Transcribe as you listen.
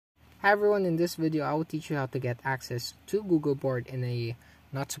Hi everyone, in this video I will teach you how to get access to Google Board in a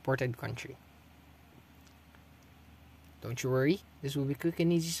not supported country. Don't you worry, this will be quick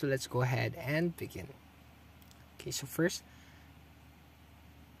and easy, so let's go ahead and begin. Okay, so first,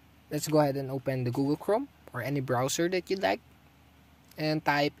 let's go ahead and open the Google Chrome or any browser that you like and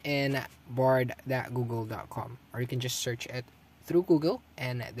type in board.google.com, or you can just search it through Google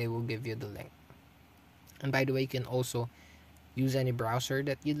and they will give you the link. And by the way, you can also use any browser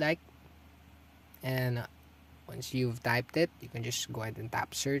that you like, and once you've typed it, you can just go ahead and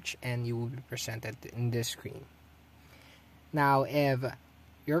tap search and you will be presented in this screen. Now, if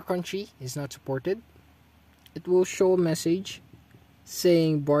your country is not supported, it will show a message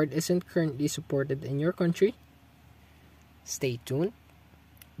saying Board isn't currently supported in your country. Stay tuned.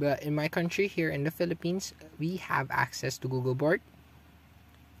 But in my country, here in the Philippines, we have access to Google Board.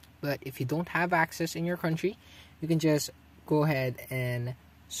 But if you don't have access in your country, you can just go ahead and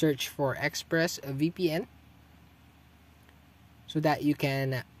search for ExpressVPN so that you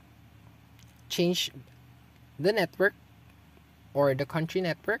can change the network or the country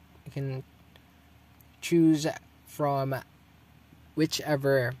network. You can choose from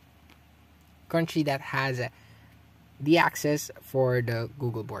whichever country that has the access for the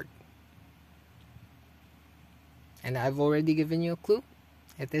Google Board. And I've already given you a clue.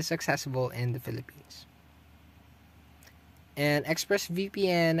 It is accessible in the Philippines. And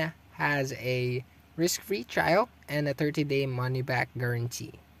ExpressVPN has a risk-free trial and a 30-day money-back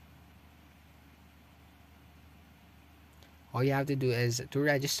guarantee. All you have to do is to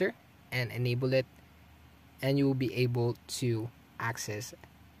register and enable it, and you will be able to access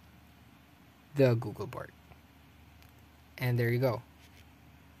the Google Board. And there you go.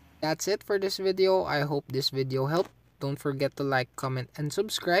 That's it for this video. I hope this video helped. Don't forget to like, comment, and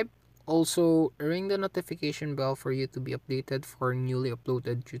subscribe. Also, ring the notification bell for you to be updated for newly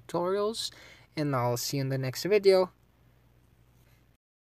uploaded tutorials. And I'll see you in the next video.